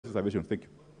reservation. Thank you.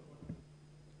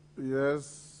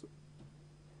 Yes,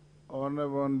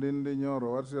 Honorable Ndindi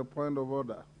Nyoro, what's your point of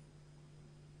order?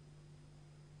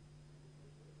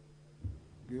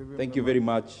 Thank you very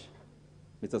much,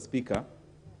 Mr. Speaker.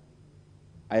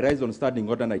 I rise on standing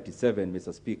order 97,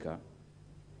 Mr. Speaker,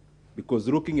 because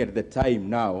looking at the time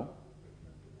now,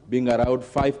 being around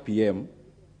 5 p.m.,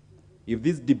 if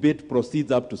this debate proceeds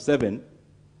up to 7,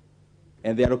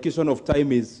 and the allocation of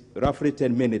time is roughly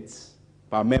 10 minutes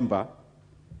per member,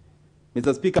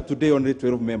 Mr. Speaker, today only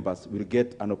 12 members will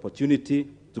get an opportunity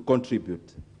to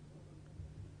contribute.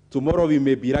 Tomorrow we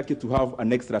may be lucky to have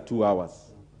an extra 2 hours.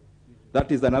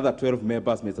 That is another 12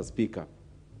 members, Mr. Speaker.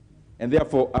 And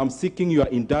therefore, I'm seeking your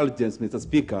indulgence, Mr.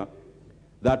 Speaker,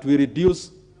 that we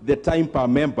reduce the time per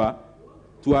member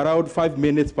to around 5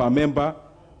 minutes per member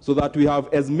so that we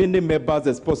have as many members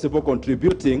as possible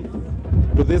contributing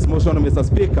to this motion, Mr.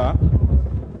 Speaker,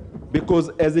 because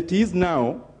as it is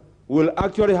now, we'll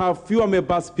actually have fewer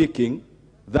members speaking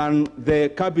than the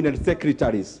cabinet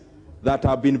secretaries that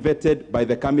have been vetted by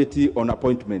the Committee on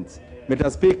Appointments.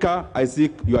 Mr. Speaker, I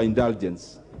seek your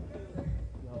indulgence.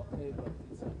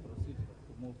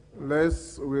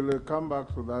 We'll come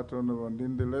back to that, Honorable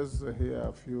Ndindi. Let's hear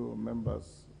a few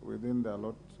members within the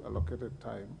allocated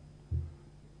time.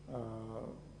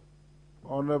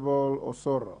 Honorable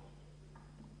Osoro.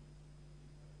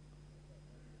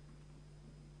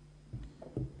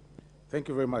 Thank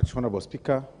you very much, Honorable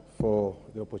Speaker, for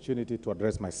the opportunity to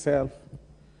address myself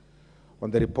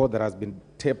on the report that has been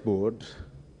tabled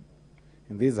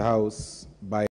in this House by